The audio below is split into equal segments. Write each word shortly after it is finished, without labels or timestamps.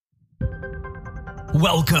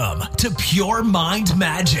Welcome to Pure Mind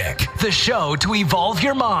Magic, the show to evolve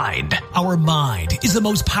your mind. Our mind is the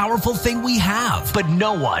most powerful thing we have, but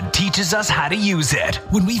no one teaches us how to use it.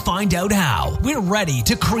 When we find out how, we're ready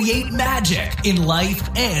to create magic in life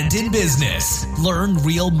and in business. Learn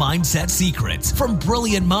real mindset secrets from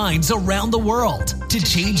brilliant minds around the world to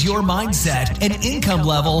change your mindset and income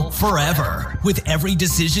level forever. With every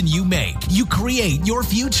decision you make, you create your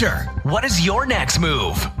future. What is your next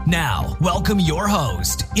move? Now, welcome your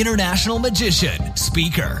host, international magician,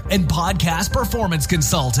 speaker, and podcast performance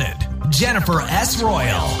consultant, Jennifer S.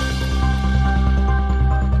 Royal.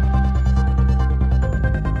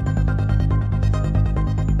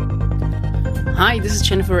 Hi, this is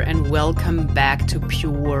Jennifer, and welcome back to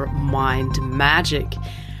Pure Mind Magic.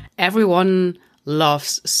 Everyone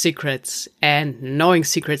loves secrets and knowing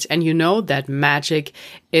secrets, and you know that magic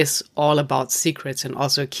is all about secrets and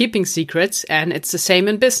also keeping secrets, and it's the same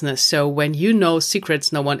in business. So when you know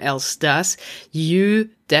secrets no one else does, you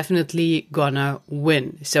definitely gonna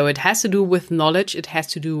win. So it has to do with knowledge, it has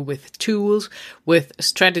to do with tools, with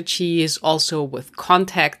strategies, also with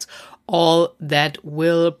contacts, all that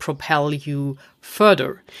will propel you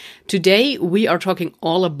further. Today, we are talking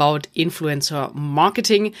all about influencer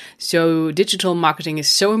marketing. So digital marketing is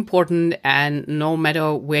so important, and no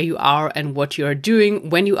matter where you are and what you are doing,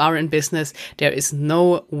 when you are in business, there is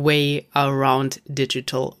no way around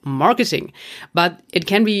digital marketing. But it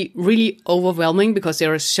can be really overwhelming because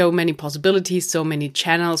there are so many possibilities, so many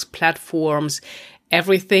channels, platforms,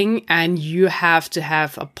 everything, and you have to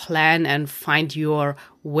have a plan and find your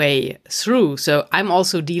way through. So I'm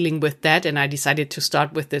also dealing with that, and I decided to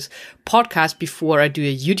start with this podcast before I do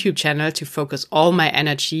a YouTube channel to focus all my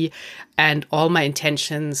energy and all my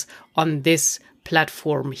intentions on this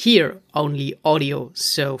platform here, only audio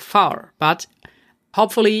so far. But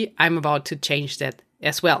hopefully I'm about to change that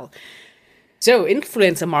as well. So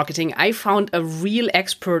influencer marketing, I found a real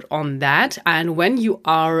expert on that. And when you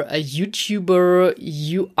are a YouTuber,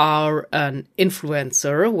 you are an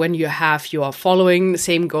influencer. When you have your following, the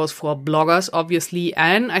same goes for bloggers, obviously,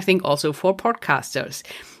 and I think also for podcasters.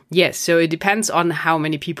 Yes, so it depends on how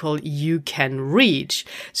many people you can reach.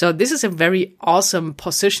 So this is a very awesome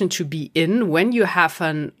position to be in when you have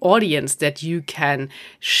an audience that you can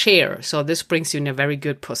share. So this brings you in a very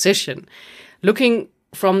good position. Looking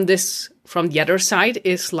from the other side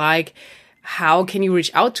is like, how can you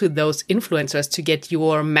reach out to those influencers to get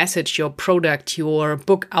your message, your product, your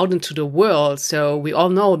book out into the world? So we all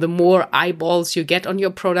know the more eyeballs you get on your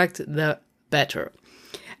product, the better.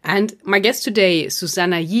 And my guest today,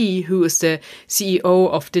 Susanna Yi, who is the CEO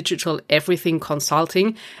of Digital Everything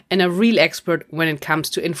Consulting and a real expert when it comes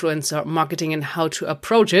to influencer marketing and how to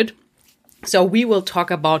approach it. So we will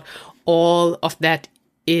talk about all of that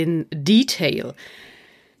in detail.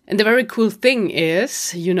 And the very cool thing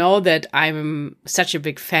is, you know, that I'm such a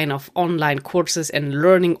big fan of online courses and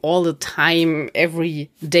learning all the time,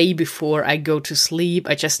 every day before I go to sleep.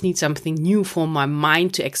 I just need something new for my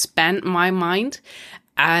mind to expand my mind.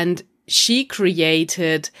 And she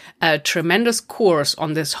created a tremendous course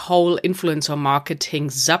on this whole influencer marketing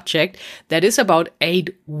subject that is about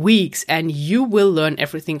 8 weeks, and you will learn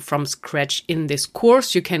everything from scratch in this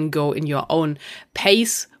course. You can go in your own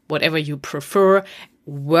pace, whatever you prefer,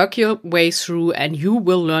 work your way through, and you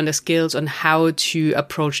will learn the skills on how to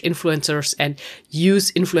approach influencers and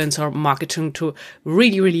use influencer marketing to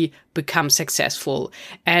really, really become successful.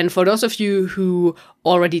 And for those of you who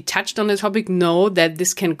already touched on the topic, know that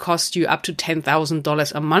this can cost you up to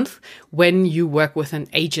 $10,000 a month when you work with an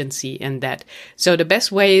agency in that. So the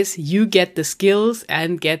best way is you get the skills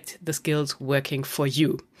and get the skills working for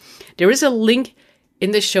you. There is a link in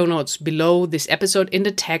the show notes below this episode in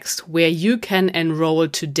the text where you can enroll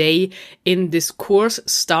today in this course,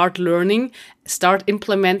 start learning, start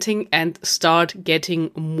implementing, and start getting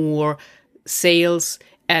more sales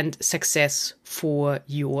and success for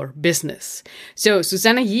your business. So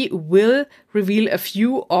Susanna Yi will reveal a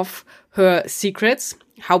few of her secrets,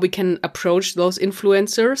 how we can approach those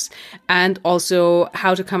influencers, and also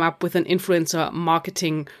how to come up with an influencer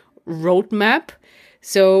marketing roadmap.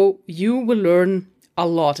 So you will learn a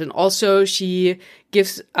lot. And also she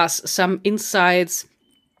gives us some insights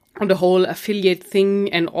on the whole affiliate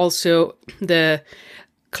thing and also the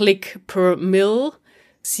click per mil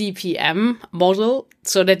CPM model,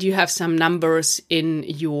 so that you have some numbers in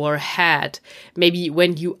your head. Maybe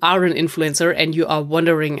when you are an influencer and you are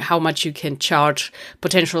wondering how much you can charge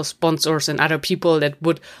potential sponsors and other people that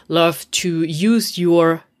would love to use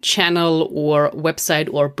your channel or website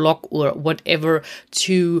or blog or whatever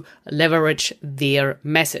to leverage their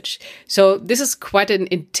message. So this is quite an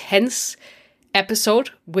intense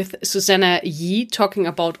episode with Susanna Yi talking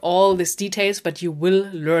about all these details, but you will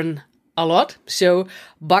learn a lot. So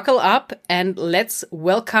buckle up and let's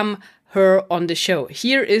welcome her on the show.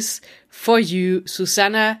 Here is for you,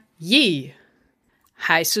 Susanna Yi.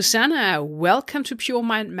 Hi, Susanna. Welcome to Pure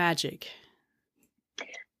Mind Magic.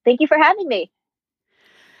 Thank you for having me.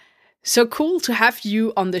 So cool to have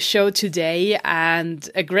you on the show today, and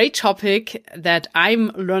a great topic that I'm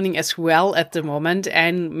learning as well at the moment.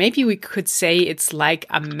 And maybe we could say it's like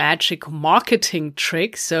a magic marketing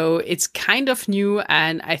trick. So it's kind of new,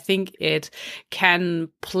 and I think it can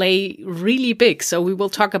play really big. So we will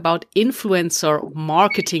talk about influencer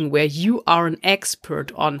marketing, where you are an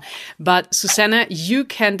expert on. But Susanna, you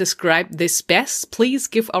can describe this best. Please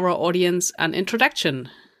give our audience an introduction.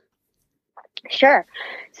 Sure.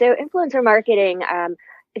 So influencer marketing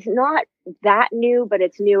is not that new, but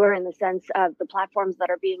it's newer in the sense of the platforms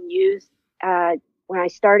that are being used. When I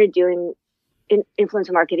started doing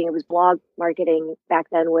influencer marketing, it was blog marketing back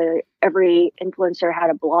then, where every influencer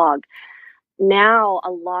had a blog. Now,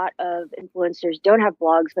 a lot of influencers don't have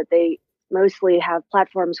blogs, but they mostly have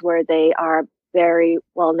platforms where they are very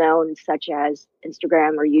well known, such as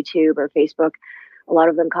Instagram or YouTube or Facebook. A lot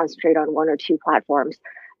of them concentrate on one or two platforms.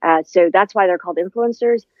 So that's why they're called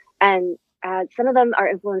influencers. And some of them are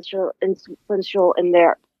influential in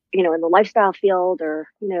their, in the lifestyle field, or,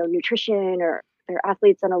 nutrition, or they're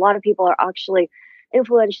athletes. And a lot of people are actually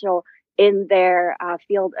influential in their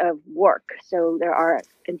field of work. So there are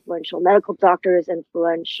influential medical doctors,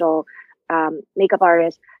 influential makeup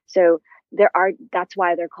artists. So that's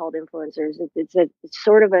why they're called influencers. It's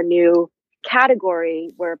sort of a new category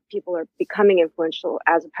where people are becoming influential,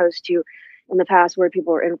 as opposed to in the past where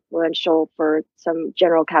people were influential for some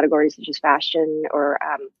general categories such as fashion or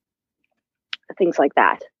things like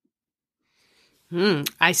that.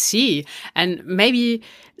 I see. And maybe,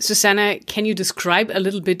 Susanna, can you describe a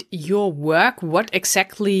little bit your work? What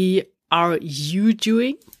exactly are you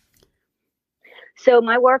doing? So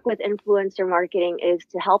my work with influencer marketing is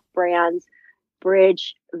to help brands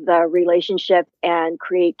bridge the relationship and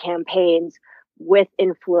create campaigns with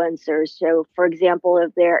influencers. So, for example,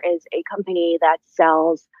 if there is a company that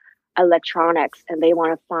sells electronics and they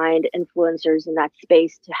want to find influencers in that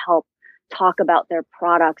space to help talk about their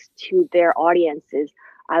products to their audiences,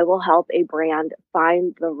 I will help a brand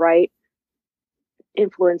find the right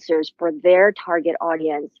influencers for their target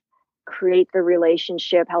audience, create the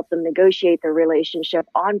relationship, help them negotiate the relationship,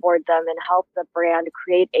 onboard them, and help the brand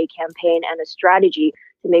create a campaign and a strategy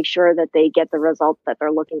to make sure that they get the results that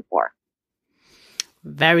they're looking for.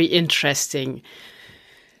 Very interesting.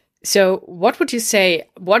 So what would you say,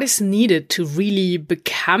 what is needed to really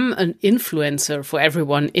become an influencer for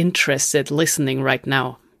everyone interested listening right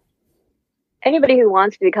now? Anybody who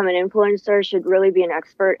wants to become an influencer should really be an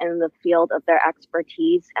expert in the field of their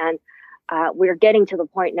expertise. And we're getting to the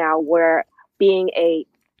point now where being a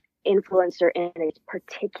influencer in a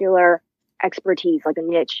particular expertise, like a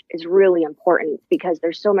niche, is really important, because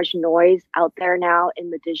there's so much noise out there now in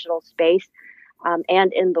the digital space.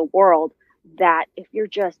 And in the world, that if you're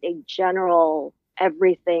just a general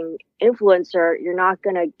everything influencer, you're not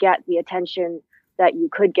going to get the attention that you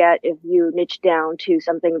could get if you niche down to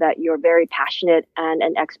something that you're very passionate and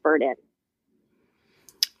an expert in.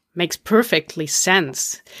 Makes perfectly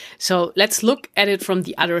sense. So let's look at it from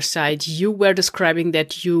the other side. You were describing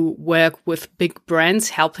that you work with big brands,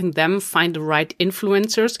 helping them find the right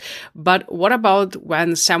influencers. But what about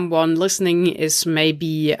when someone listening is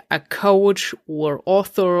maybe a coach or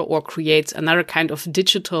author or creates another kind of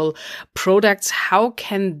digital products? How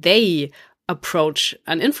can they approach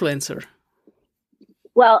an influencer?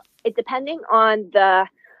 Well, depending on the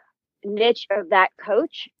niche of that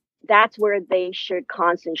coach, that's where they should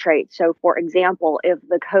concentrate. So, for example, if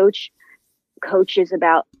the coach coaches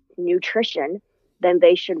about nutrition, then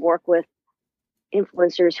they should work with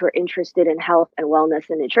influencers who are interested in health and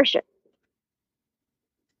wellness and nutrition.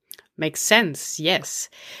 Makes sense, yes.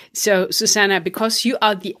 So, Susanna, because you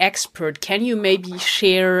are the expert, can you maybe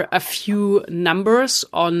share a few numbers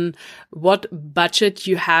on what budget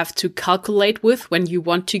you have to calculate with when you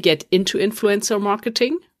want to get into influencer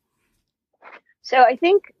marketing? So I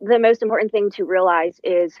think the most important thing to realize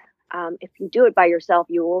is if you do it by yourself,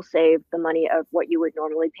 you will save the money of what you would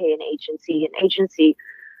normally pay an agency. An agency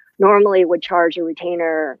normally would charge a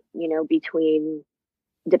retainer, between,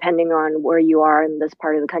 depending on where you are in this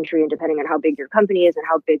part of the country and depending on how big your company is and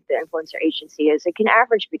how big the influencer agency is, it can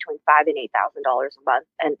average between $5,000 and $8,000 a month.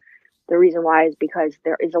 And the reason why is because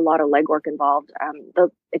there is a lot of legwork involved.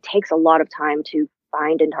 It takes a lot of time to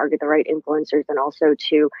find and target the right influencers, and also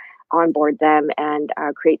to onboard them and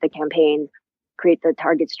create the campaign, create the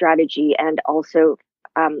target strategy, and also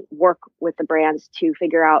work with the brands to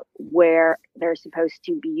figure out where they're supposed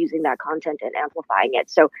to be using that content and amplifying it.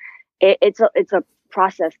 So it's a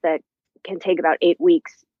process that can take about 8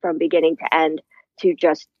 weeks from beginning to end to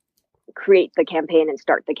just create the campaign and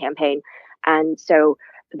start the campaign. And so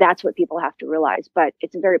that's what people have to realize. But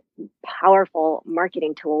it's a very powerful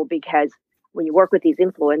marketing tool, because when you work with these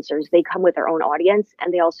influencers, they come with their own audience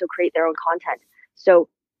and they also create their own content. So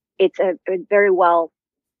it's a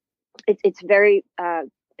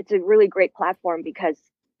really great platform, because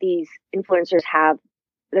these influencers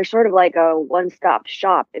they're sort of like a one-stop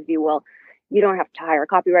shop, if you will. You don't have to hire a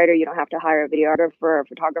copywriter, you don't have to hire a videographer, a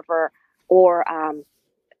photographer, or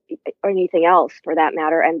anything else for that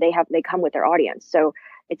matter, and they come with their audience. So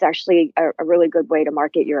it's actually a really good way to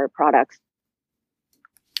market your products.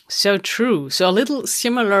 So true. So a little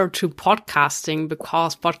similar to podcasting,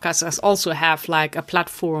 because podcasters also have like a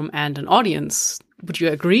platform and an audience. Would you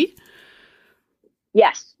agree?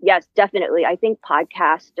 Yes, definitely. I think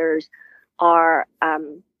podcasters are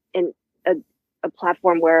in a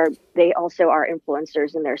platform where they also are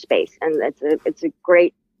influencers in their space, and it's a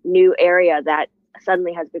great new area that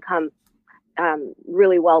suddenly has become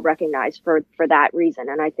really well recognized for that reason,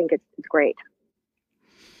 and I think it's great.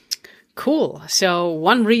 Cool. So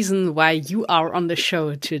one reason why you are on the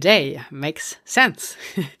show today makes sense.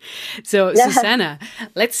 So Susanna,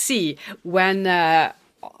 let's see, when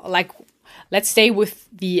let's stay with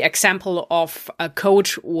the example of a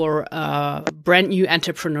coach or a brand new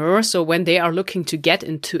entrepreneur. So when they are looking to get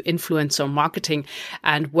into influencer marketing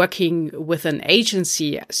and working with an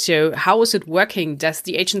agency, so how is it working? Does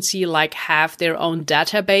the agency like have their own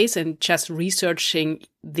database and just researching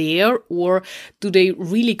there, or do they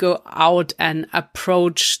really go out and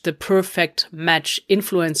approach the perfect match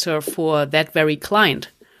influencer for that very client?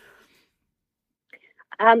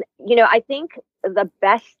 I think the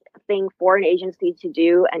best thing for an agency to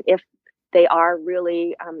do, and if they are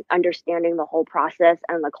really understanding the whole process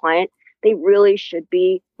and the client, they really should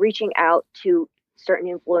be reaching out to certain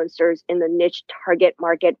influencers in the niche target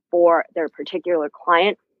market for their particular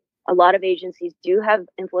client. A lot of agencies do have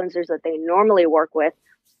influencers that they normally work with,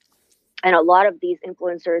 and a lot of these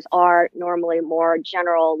influencers are normally more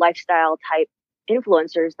general lifestyle type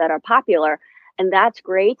influencers that are popular, and that's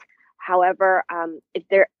great. However, if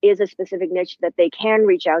there is a specific niche that they can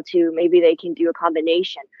reach out to, maybe they can do a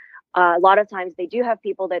combination. A lot of times they do have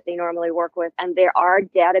people that they normally work with, and there are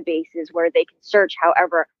databases where they can search.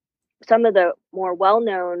 However, some of the more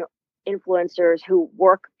well-known influencers who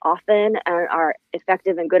work often and are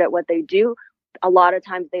effective and good at what they do, a lot of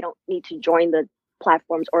times they don't need to join the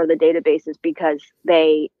platforms or the databases because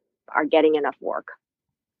they are getting enough work.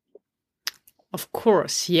 Of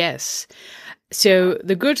course, yes. So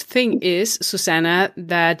the good thing is, Susanna,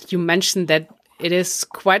 that you mentioned that it is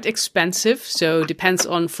quite expensive. So it depends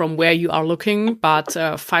on from where you are looking, but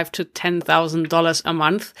 $5,000 to $10,000 a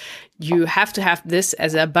month. You have to have this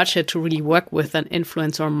as a budget to really work with an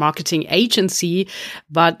influencer marketing agency.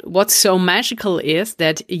 But what's so magical is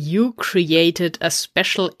that you created a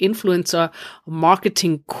special influencer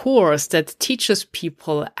marketing course that teaches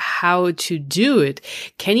people how to do it.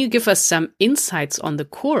 Can you give us some insights on the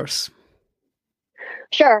course?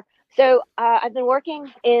 Sure. So I've been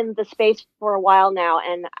working in the space for a while now,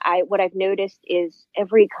 and what I've noticed is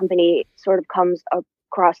every company sort of comes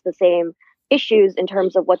across the same issues in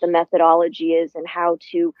terms of what the methodology is and how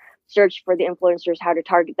to search for the influencers, how to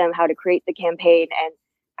target them, how to create the campaign, and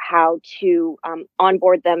how to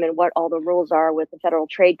onboard them, and what all the rules are with the Federal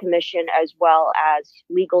Trade Commission, as well as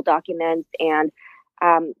legal documents, and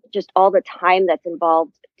just all the time that's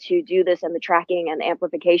involved to do this, and the tracking and the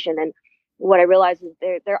amplification. And what I realized is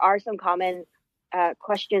there are some common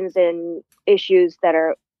questions and issues that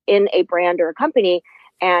are in a brand or a company.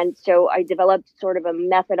 And so I developed sort of a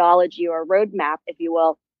methodology or a roadmap, if you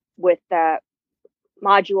will, with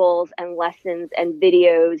modules and lessons and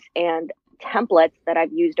videos and templates that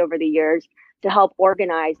I've used over the years to help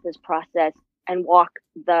organize this process and walk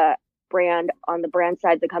the brand on the brand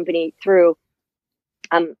side of the company through.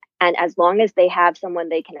 And as long as they have someone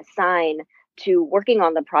they can assign to working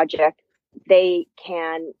on the project, they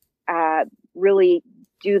can really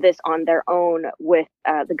do this on their own with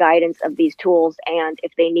the guidance of these tools. And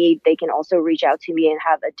if they need, they can also reach out to me and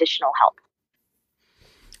have additional help.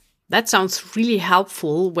 That sounds really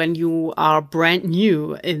helpful when you are brand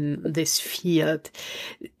new in this field.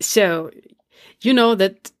 So, you know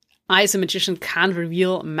that I, as a magician, can't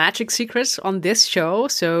reveal magic secrets on this show.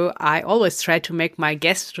 So I always try to make my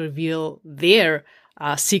guests reveal their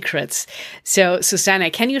secrets. So, Susanna,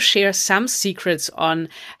 can you share some secrets on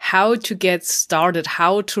how to get started,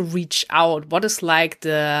 how to reach out? What is like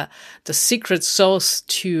the secret sauce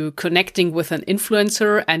to connecting with an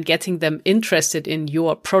influencer and getting them interested in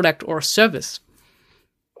your product or service?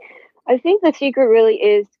 I think the secret really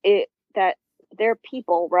is that they're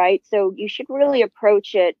people, right? So you should really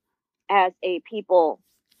approach it as a people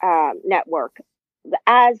network.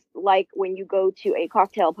 As like when you go to a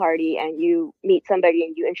cocktail party and you meet somebody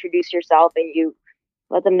and you introduce yourself and you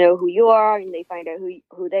let them know who you are and they find out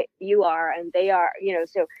you are and they are,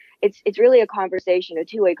 so it's really a conversation, a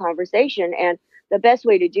two-way conversation. And the best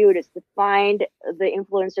way to do it is to find the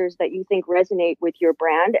influencers that you think resonate with your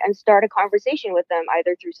brand and start a conversation with them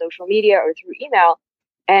either through social media or through email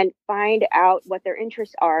and find out what their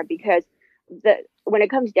interests are, because when it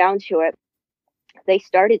comes down to it, they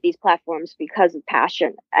started these platforms because of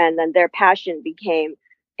passion, and then their passion became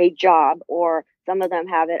a job, or some of them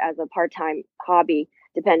have it as a part-time hobby,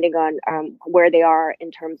 depending on where they are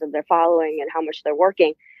in terms of their following and how much they're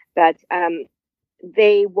working. But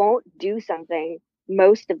they won't do something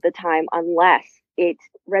most of the time unless it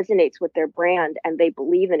resonates with their brand and they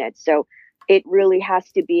believe in it. So it really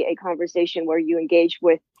has to be a conversation where you engage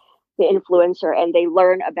with the influencer and they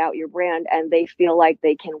learn about your brand and they feel like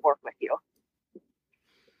they can work with you.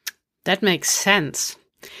 That makes sense.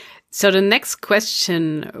 So the next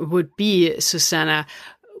question would be, Susanna,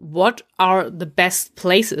 what are the best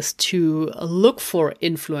places to look for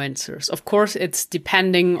influencers? Of course, it's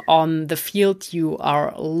depending on the field you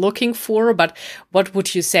are looking for, but what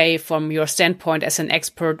would you say from your standpoint as an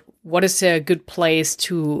expert? What is a good place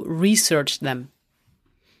to research them?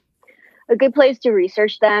 A good place to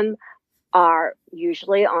research them are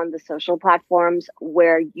usually on the social platforms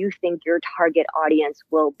where you think your target audience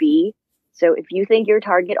will be. So if you think your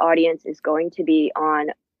target audience is going to be on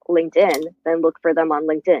LinkedIn, then look for them on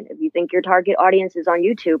LinkedIn. If you think your target audience is on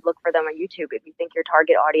YouTube, look for them on YouTube. If you think your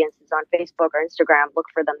target audience is on Facebook or Instagram, look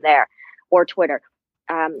for them there, or Twitter.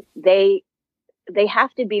 They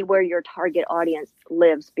have to be where your target audience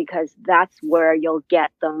lives, because that's where you'll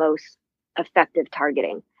get the most effective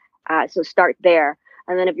targeting. So start there.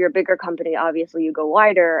 And then if you're a bigger company, obviously you go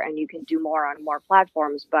wider and you can do more on more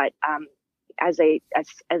platforms. But as a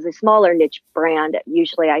smaller niche brand,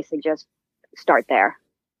 usually I suggest start there.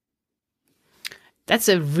 That's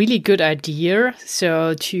a really good idea.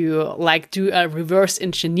 So to like do a reverse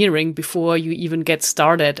engineering before you even get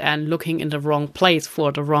started and looking in the wrong place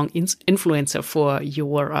for the wrong influencer for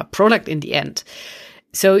your product in the end.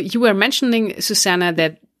 So you were mentioning, Susanna,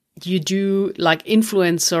 that you do like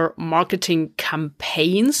influencer marketing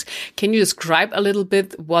campaigns. Can you describe a little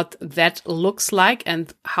bit what that looks like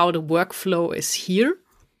and how the workflow is here?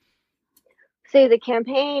 So the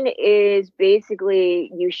campaign is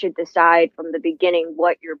basically, you should decide from the beginning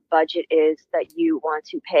what your budget is that you want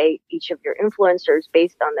to pay each of your influencers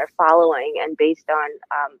based on their following and based on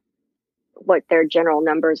what their general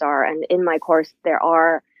numbers are. And in my course, there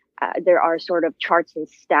are sort of charts and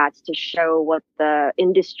stats to show what the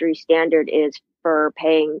industry standard is for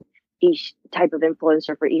paying each type of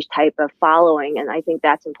influencer for each type of following. And I think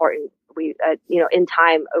that's important. We, in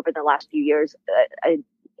time over the last few years,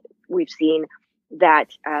 we've seen that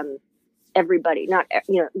everybody,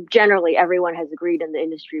 generally everyone has agreed in the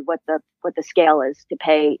industry what the scale is to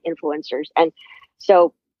pay influencers. And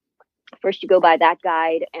so first you go by that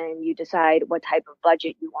guide and you decide what type of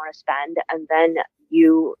budget you want to spend, and then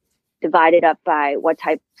you divide it up by what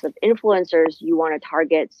types of influencers you want to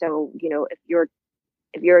target. So, if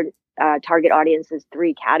your target audience is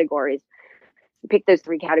 3 categories, you pick those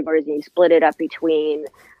 3 categories and you split it up between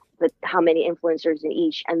how many influencers in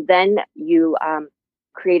each, and then you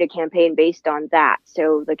create a campaign based on that.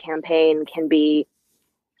 So the campaign can be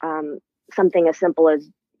something as simple as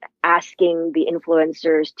asking the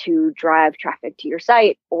influencers to drive traffic to your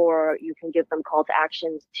site, or you can give them call to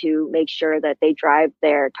actions to make sure that they drive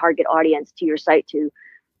their target audience to your site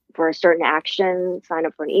for a certain action, sign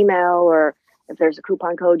up for an email, or if there's a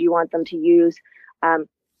coupon code you want them to use.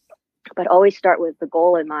 But always start with the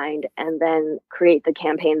goal in mind and then create the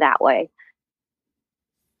campaign that way.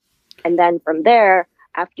 And then from there,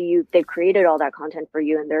 after they've created all that content for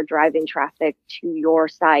you and they're driving traffic to your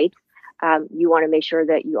site, you want to make sure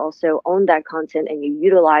that you also own that content and you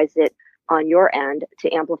utilize it on your end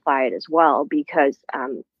to amplify it as well, because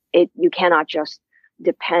you cannot just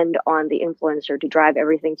depend on the influencer to drive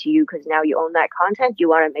everything to you, because now you own that content. You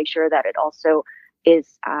want to make sure that it also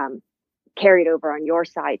is carried over on your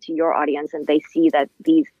side to your audience, and they see that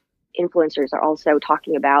these influencers are also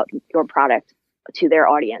talking about your product to their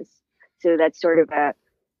audience. So that's sort of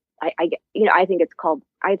I think it's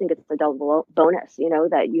a double bonus,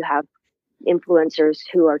 that you have influencers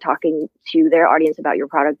who are talking to their audience about your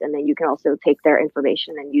product, and then you can also take their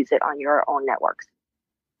information and use it on your own networks.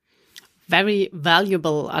 Very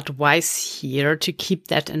valuable advice here to keep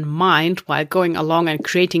that in mind while going along and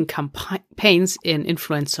creating campaigns in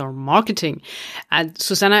influencer marketing. And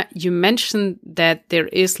Susanna, you mentioned that there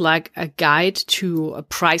is like a guide to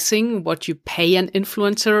pricing what you pay an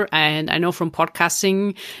influencer. And I know from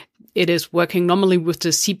podcasting, it is working normally with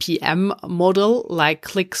the CPM model, like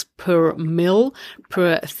clicks per mil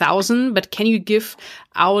per 1,000. But can you give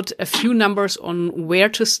out a few numbers on where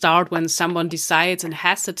to start when someone decides and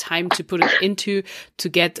has the time to put it into to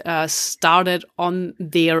get started on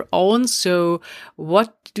their own? So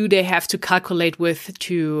what do they have to calculate with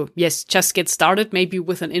to, just get started, maybe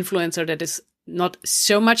with an influencer that is not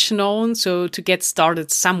so much known? So to get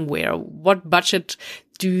started somewhere, what budget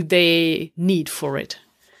do they need for it?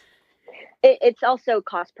 It's also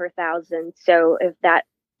cost per 1,000. So if that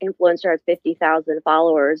influencer has 50,000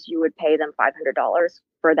 followers, you would pay them $500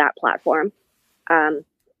 for that platform.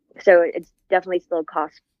 So it's definitely still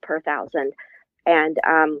cost per 1,000. And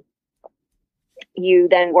you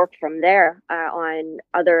then work from there on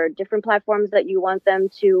other different platforms that you want them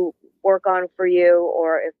to work on for you,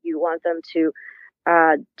 or if you want them to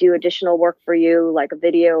do additional work for you, like a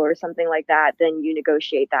video or something like that, then you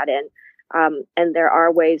negotiate that in. And there are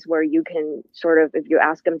ways where you can sort of, if you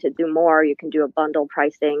ask them to do more, you can do a bundle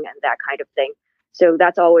pricing and that kind of thing. So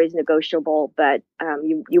that's always negotiable, but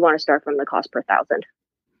you want to start from the cost per 1,000.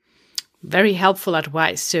 Very helpful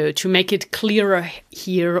advice. So to make it clearer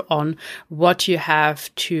here on what you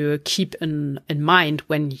have to keep in mind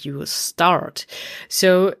when you start.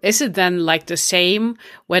 So is it then like the same,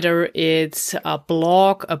 whether it's a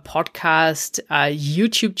blog, a podcast, a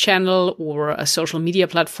YouTube channel, or a social media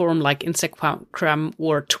platform like Instagram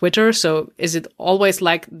or Twitter? So is it always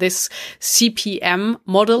like this CPM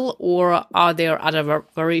model, or are there other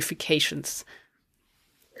verifications?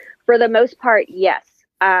 For the most part, yes.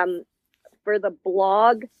 For the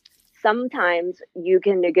blog, sometimes you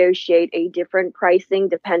can negotiate a different pricing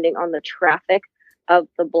depending on the traffic of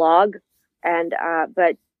the blog, and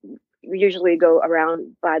but we usually go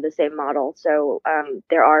around by the same model. So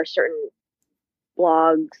there are certain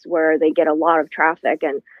blogs where they get a lot of traffic,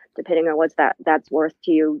 and depending on what's that's worth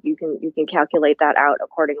to you, you can calculate that out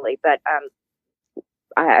accordingly. But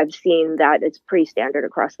I've seen that it's pretty standard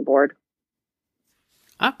across the board.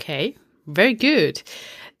 Okay, very good.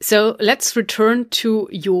 So let's return to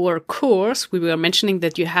your course. We were mentioning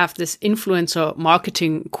that you have this influencer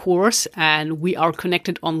marketing course, and we are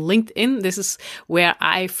connected on LinkedIn. This is where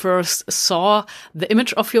I first saw the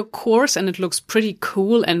image of your course, and it looks pretty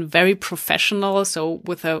cool and very professional. So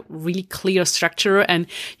with a really clear structure, and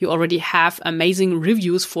you already have amazing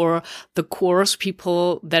reviews for the course,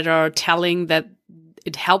 people that are telling that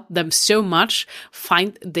it helped them so much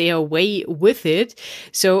find their way with it.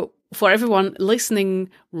 So for everyone listening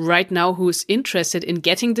right now who's interested in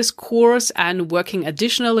getting this course and working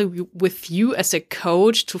additionally with you as a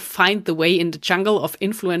coach to find the way in the jungle of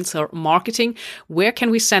influencer marketing, where can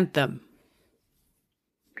we send them?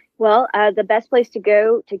 Well, the best place to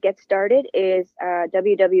go to get started is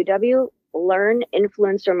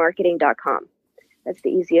www.learninfluencermarketing.com. That's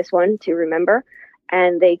the easiest one to remember.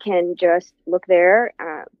 And they can just look there,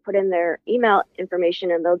 put in their email information,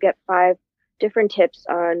 and they'll get 5 different tips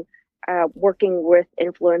on working with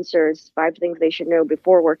influencers, 5 things they should know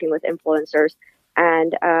before working with influencers,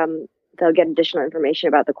 and they'll get additional information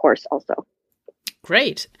about the course also.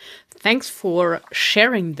 Great. Thanks for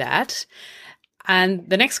sharing that. And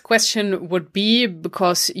the next question would be,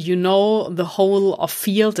 because you know the whole of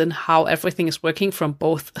field and how everything is working from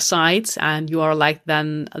both sides, and you are like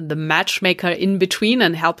then the matchmaker in between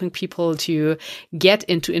and helping people to get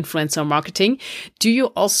into influencer marketing. Do you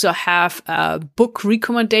also have a book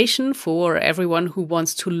recommendation for everyone who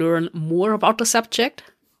wants to learn more about the subject?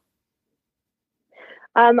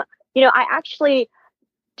 I actually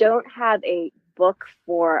don't have a book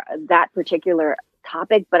for that particular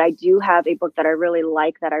topic, but I do have a book that I really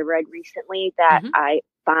like that I read recently that I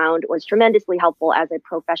found was tremendously helpful as a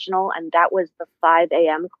professional, and that was The 5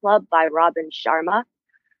 a.m. Club by Robin Sharma.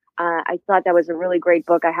 I thought that was a really great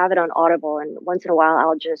book. I have it on Audible, and once in a while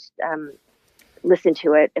I'll just listen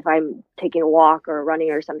to it if I'm taking a walk or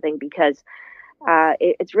running or something, because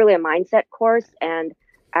it's really a mindset course. And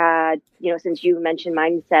since you mentioned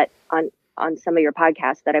mindset on some of your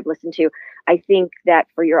podcasts that I've listened to, I think that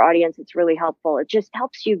for your audience, it's really helpful. It just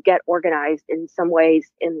helps you get organized in some ways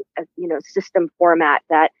in a system format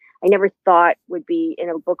that I never thought would be in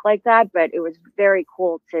a book like that, but it was very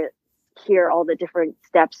cool to hear all the different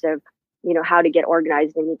steps of, how to get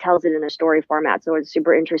organized, and he tells it in a story format. So it's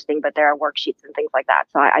super interesting, but there are worksheets and things like that.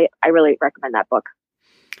 So I really recommend that book.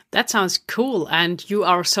 That sounds cool. And you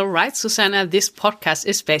are so right, Susanna. This podcast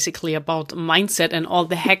is basically about mindset and all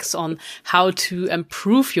the hacks on how to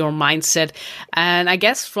improve your mindset. And I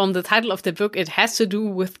guess from the title of the book, it has to do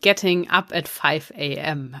with getting up at 5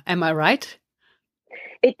 a.m. Am I right?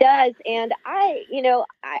 It does. And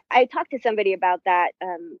I talked to somebody about that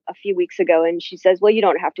a few weeks ago, and she says, well, you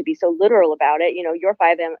don't have to be so literal about it. Your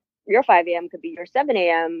 5 a.m. could be your 7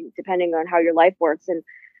 a.m. depending on how your life works. And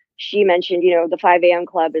she mentioned, the 5 a.m.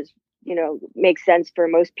 club is, makes sense for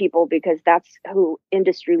most people because that's who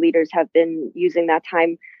industry leaders have been using that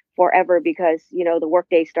time forever because, the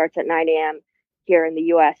workday starts at 9 a.m. here in the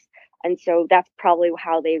U.S. And so that's probably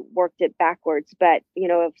how they worked it backwards. But,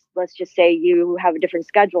 if, let's just say you have a different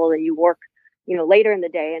schedule and you work, later in the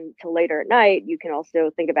day until later at night, you can also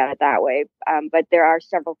think about it that way. But there are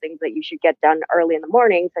several things that you should get done early in the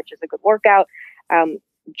morning, such as a good workout,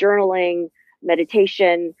 journaling,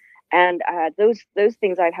 meditation. And those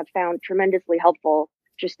things I have found tremendously helpful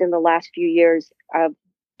just in the last few years of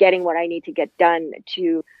getting what I need to get done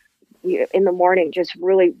to in the morning, just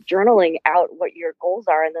really journaling out what your goals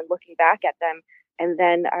are and then looking back at them. And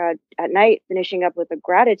then at night, finishing up with a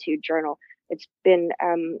gratitude journal. It's been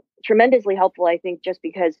tremendously helpful, I think, just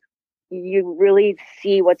because you really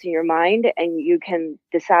see what's in your mind and you can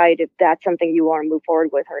decide if that's something you want to move forward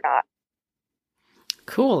with or not.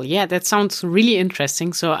 Cool. Yeah, that sounds really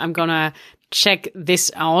interesting. So I'm going to check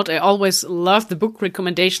this out. I always love the book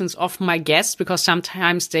recommendations of my guests because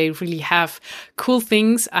sometimes they really have cool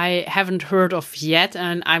things I haven't heard of yet.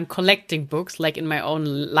 And I'm collecting books like in my own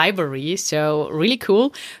library. So really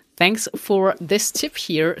cool. Thanks for this tip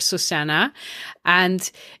here, Susanna.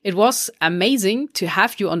 And it was amazing to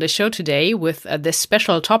have you on the show today with this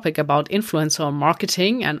special topic about influencer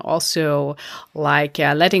marketing and also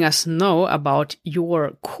letting us know about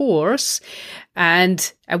your course.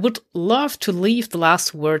 And I would love to leave the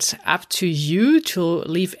last words up to you to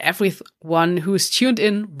leave everyone who's tuned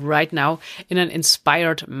in right now in an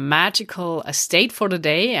inspired, magical state for the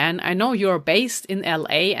day. And I know you're based in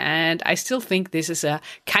LA, and I still think this is a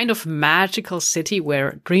kind of magical city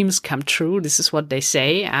where dreams come true. This is what they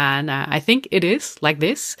say. And I think it is like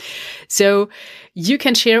this. So you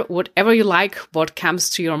can share whatever you like, what comes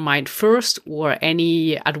to your mind first, or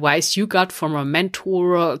any advice you got from a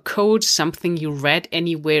mentor, coach, something you read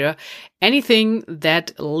anywhere, anything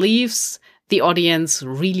that leaves the audience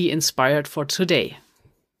really inspired for today.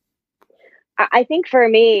 I think for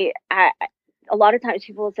me, a lot of times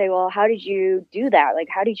people will say, well, how did you do that? Like,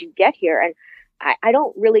 how did you get here? And I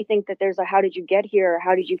don't really think that there's a how did you get here, or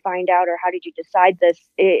how did you find out, or how did you decide this?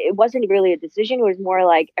 It wasn't really a decision. It was more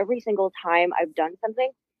like every single time I've done something,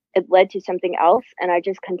 it led to something else, and I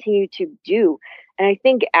just continue to do. And I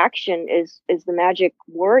think action is the magic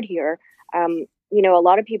word here. A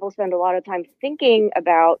lot of people spend a lot of time thinking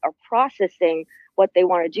about or processing what they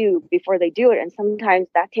want to do before they do it. And sometimes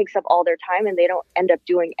that takes up all their time and they don't end up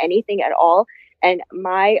doing anything at all. And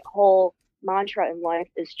my whole mantra in life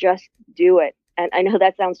is just do it. And I know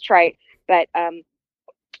that sounds trite, but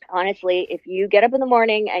honestly, if you get up in the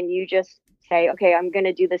morning and you just say, okay, I'm going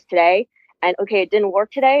to do this today, and okay, it didn't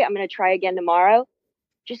work today, I'm going to try again tomorrow,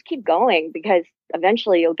 just keep going, because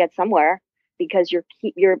eventually you'll get somewhere, because you're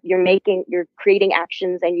creating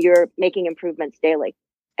actions and you're making improvements daily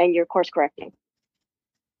and you're course correcting.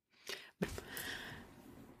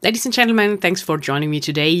 Ladies and gentlemen, thanks for joining me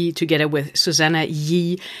today together with Susanna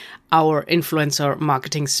Yi, our influencer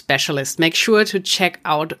marketing specialist. Make sure to check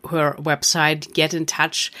out her website, get in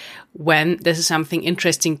touch when this is something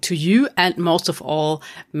interesting to you, and most of all,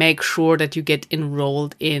 make sure that you get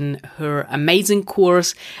enrolled in her amazing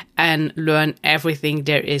course and learn everything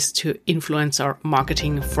there is to influencer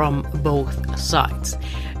marketing from both sides.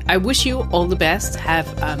 I wish you all the best. Have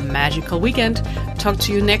a magical weekend. Talk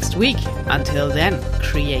to you next week. Until then,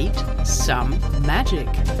 create some magic.